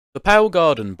The Pale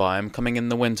Garden biome coming in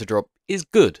the winter drop is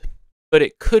good, but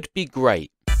it could be great.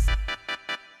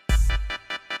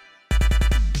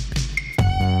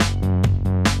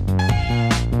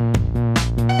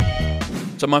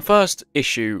 So my first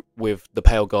issue with the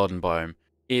Pale Garden biome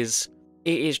is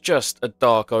it is just a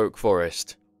dark oak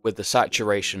forest with the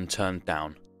saturation turned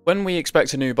down. When we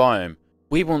expect a new biome,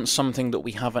 we want something that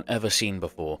we haven't ever seen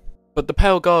before. But the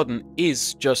Pale Garden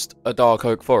is just a dark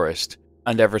oak forest,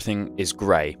 and everything is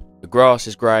grey. The grass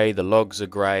is grey, the logs are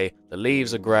grey, the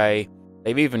leaves are grey.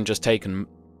 They've even just taken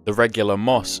the regular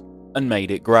moss and made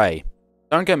it grey.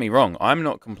 Don't get me wrong, I'm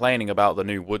not complaining about the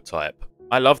new wood type.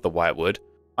 I love the white wood.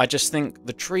 I just think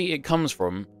the tree it comes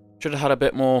from should have had a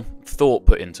bit more thought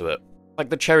put into it. Like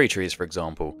the cherry trees, for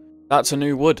example. That's a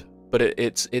new wood, but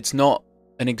it's not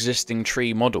an existing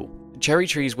tree model. Cherry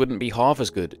trees wouldn't be half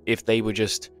as good if they were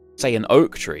just, say, an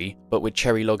oak tree, but with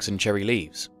cherry logs and cherry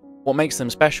leaves. What makes them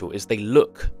special is they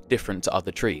look different to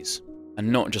other trees,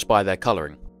 and not just by their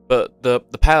colouring. But the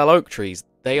pale oak trees,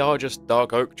 they are just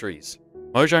dark oak trees.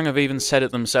 Mojang have even said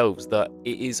it themselves that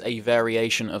it is a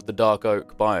variation of the dark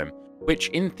oak biome, which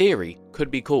in theory could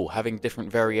be cool, having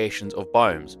different variations of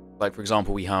biomes. Like for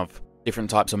example, we have different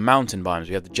types of mountain biomes,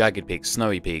 we have the jagged peaks,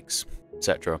 snowy peaks,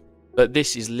 etc. But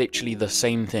this is literally the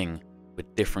same thing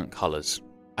with different colours.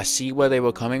 I see where they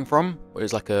were coming from, where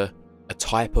it's like a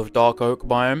type of dark oak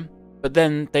biome, but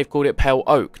then they've called it pale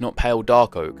oak, not pale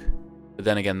dark oak. But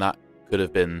then again, that could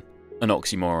have been an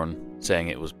oxymoron, saying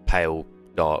it was pale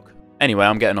dark. Anyway,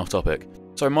 I'm getting off topic.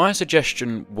 So my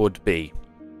suggestion would be,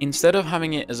 instead of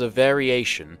having it as a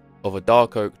variation of a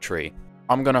dark oak tree,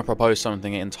 I'm going to propose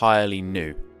something entirely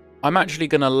new. I'm actually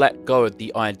going to let go of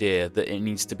the idea that it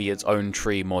needs to be its own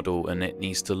tree model and it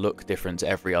needs to look different to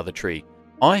every other tree.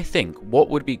 I think what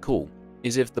would be cool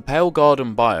is if the Pale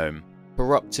Garden biome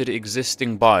corrupted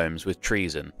existing biomes with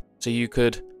trees in. So you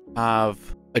could have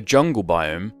a jungle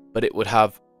biome, but it would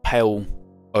have pale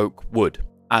oak wood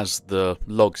as the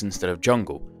logs instead of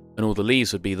jungle, and all the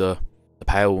leaves would be the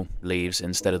pale leaves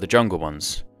instead of the jungle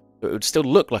ones. So it would still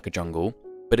look like a jungle,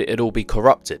 but it'd all be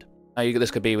corrupted. Now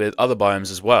this could be with other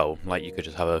biomes as well, like you could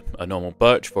just have a normal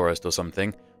birch forest or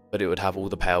something, but it would have all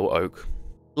the pale oak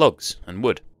logs and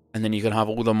wood. And then you can have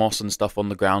all the moss and stuff on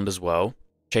the ground as well,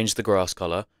 change the grass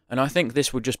colour, and I think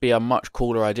this would just be a much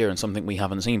cooler idea and something we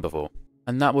haven't seen before.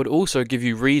 And that would also give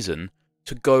you reason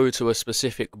to go to a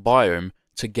specific biome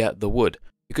to get the wood.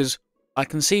 Because I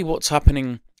can see what's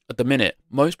happening at the minute.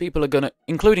 Most people are going to,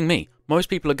 including me, most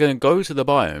people are going to go to the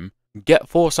biome, get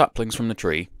 4 saplings from the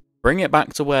tree, bring it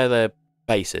back to where their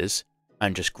base is,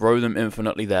 and just grow them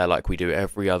infinitely there like we do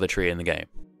every other tree in the game.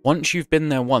 Once you've been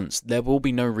there once, there will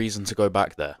be no reason to go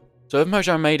back there. So if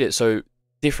Mojang made it so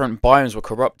different biomes were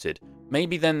corrupted,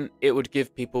 maybe then it would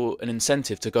give people an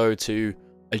incentive to go to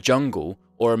a jungle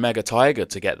or a mega taiga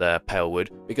to get their pale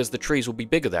wood, because the trees will be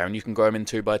bigger there and you can grow them in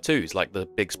 2x2s like the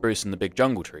big spruce and the big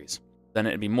jungle trees. Then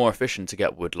it'd be more efficient to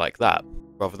get wood like that,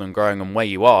 rather than growing them where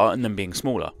you are and then being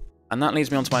smaller. And that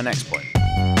leads me on to my next point.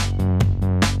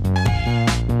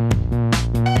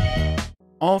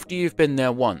 After you've been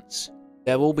there once,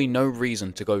 there will be no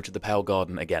reason to go to the Pale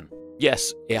Garden again.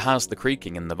 Yes, it has the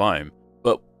creaking in the biome,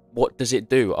 but what does it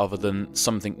do other than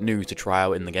something new to try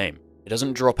out in the game? It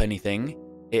doesn't drop anything,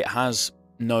 it has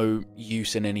no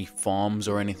use in any farms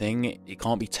or anything, it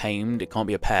can't be tamed, it can't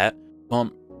be a pet, you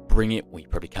can't bring it, well you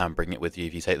probably can bring it with you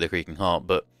if you take the creaking heart,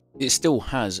 but it still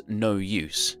has no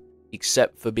use,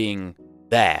 except for being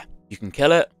there. You can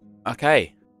kill it,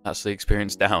 okay, that's the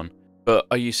experience down. But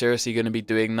are you seriously going to be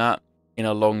doing that in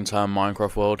a long-term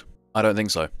Minecraft world? I don't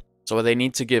think so. So they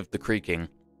need to give the creaking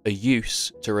a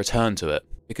use to return to it.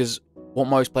 Because what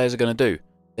most players are going to do,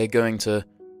 they're going to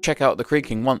check out the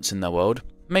creaking once in their world,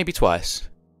 maybe twice,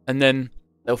 and then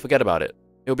they'll forget about it.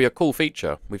 It'll be a cool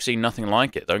feature. We've seen nothing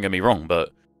like it, don't get me wrong,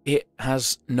 but it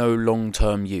has no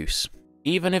long-term use.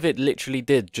 Even if it literally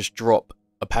did just drop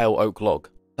a pale oak log,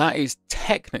 that is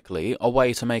technically a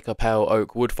way to make a pale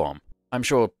oak wood farm. I'm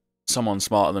sure someone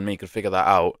smarter than me could figure that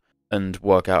out and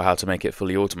work out how to make it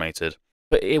fully automated,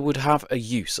 but it would have a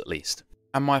use at least.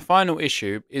 And my final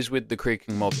issue is with the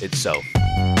creaking mob itself.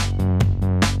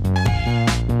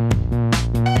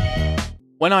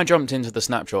 When I jumped into the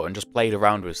snapshot and just played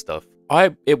around with stuff, I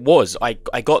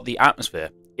got the atmosphere.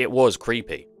 It was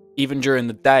creepy. Even during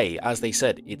the day, as they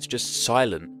said, it's just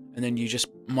silent, and then you just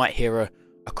might hear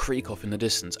a creak off in the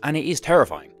distance, and it is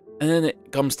terrifying. And then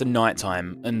it comes to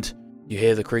nighttime, and you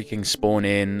hear the creaking spawn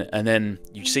in, and then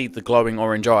you see the glowing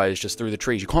orange eyes just through the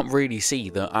trees. You can't really see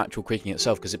the actual creaking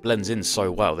itself because it blends in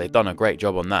so well. They've done a great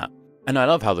job on that. And I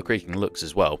love how the creaking looks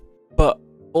as well. But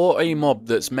for a mob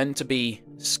that's meant to be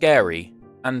scary,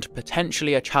 and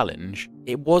potentially a challenge,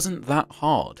 it wasn't that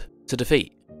hard to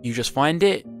defeat. You just find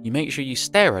it, you make sure you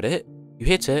stare at it, you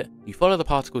hit it, you follow the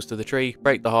particles to the tree,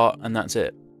 break the heart, and that's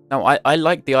it. Now, I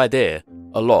like the idea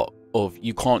a lot of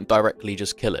you can't directly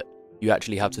just kill it. You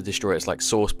actually have to destroy its like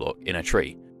source block in a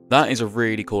tree. That is a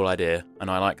really cool idea, and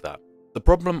I like that. The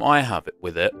problem I have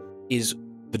with it is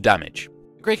the damage.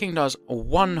 The creaking does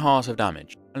 1 heart of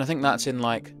damage, and I think that's in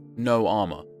like no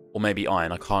armor, or maybe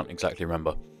iron, I can't exactly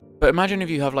remember. But imagine if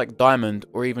you have like diamond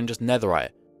or even just netherite,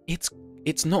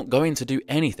 it's not going to do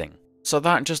anything. So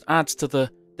that just adds to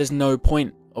there's no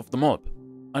point of the mob.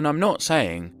 And I'm not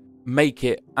saying make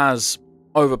it as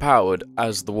overpowered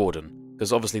as the Warden,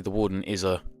 because obviously the Warden is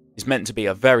meant to be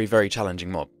a very, very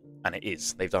challenging mob, and it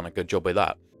is. They've done a good job with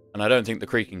that. And I don't think the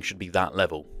creaking should be that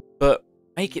level. But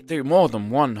make it do more than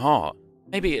 1 heart.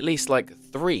 Maybe at least like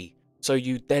 3, so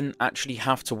you then actually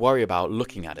have to worry about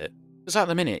looking at it. Because at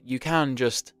the minute, you can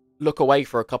just look away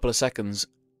for a couple of seconds,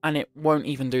 and it won't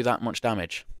even do that much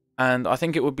damage. And I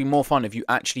think it would be more fun if you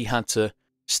actually had to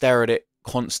stare at it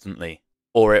constantly,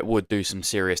 or it would do some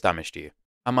serious damage to you.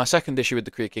 And my second issue with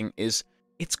the creaking is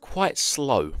it's quite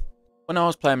slow. When I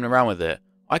was playing around with it,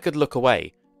 I could look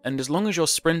away, and as long as you're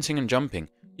sprinting and jumping,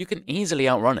 you can easily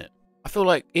outrun it. I feel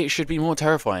like it should be more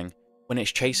terrifying when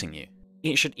it's chasing you.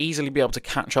 It should easily be able to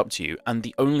catch up to you, and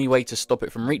the only way to stop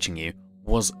it from reaching you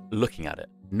was looking at it,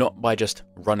 not by just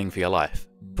running for your life.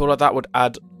 I feel like that would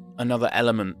add another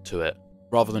element to it,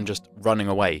 rather than just running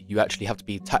away. You actually have to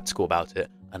be tactical about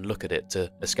it and look at it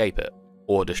to escape it,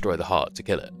 or destroy the heart to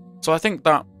kill it. So I think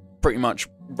that pretty much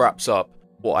wraps up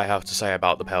what I have to say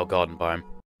about the Pale Garden biome.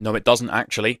 No, it doesn't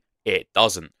actually. It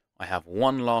doesn't. I have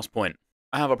one last point.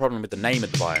 I have a problem with the name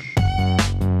of the biome.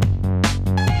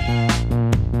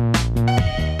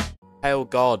 Pale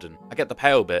Garden. I get the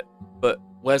pale bit, but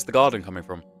where's the garden coming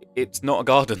from? It's not a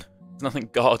garden. There's nothing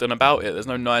garden about it. There's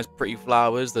no nice pretty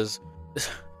flowers. There's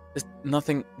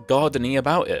nothing gardeny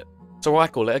about it. So I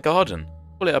call it a garden.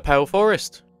 Call it a pale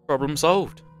forest. Problem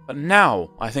solved. But now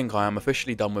I think I am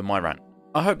officially done with my rant.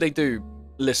 I hope they do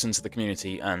listen to the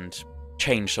community and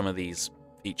change some of these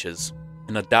features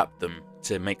and adapt them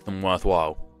to make them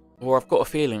worthwhile. Or I've got a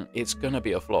feeling it's gonna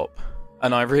be a flop,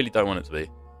 and I really don't want it to be.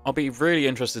 I'll be really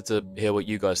interested to hear what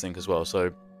you guys think as well,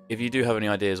 so if you do have any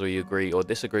ideas or you agree or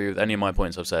disagree with any of my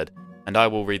points I've said, and I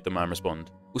will read them and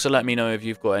respond. Also let me know if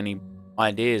you've got any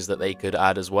ideas that they could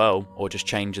add as well, or just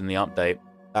change in the update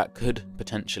that could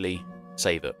potentially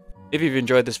save it. If you've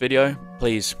enjoyed this video,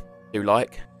 please do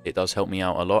like. It does help me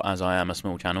out a lot as I am a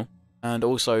small channel. And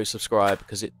also subscribe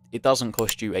because it doesn't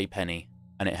cost you a penny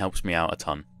and it helps me out a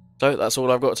ton. So that's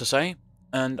all I've got to say,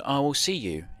 and I will see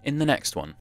you in the next one.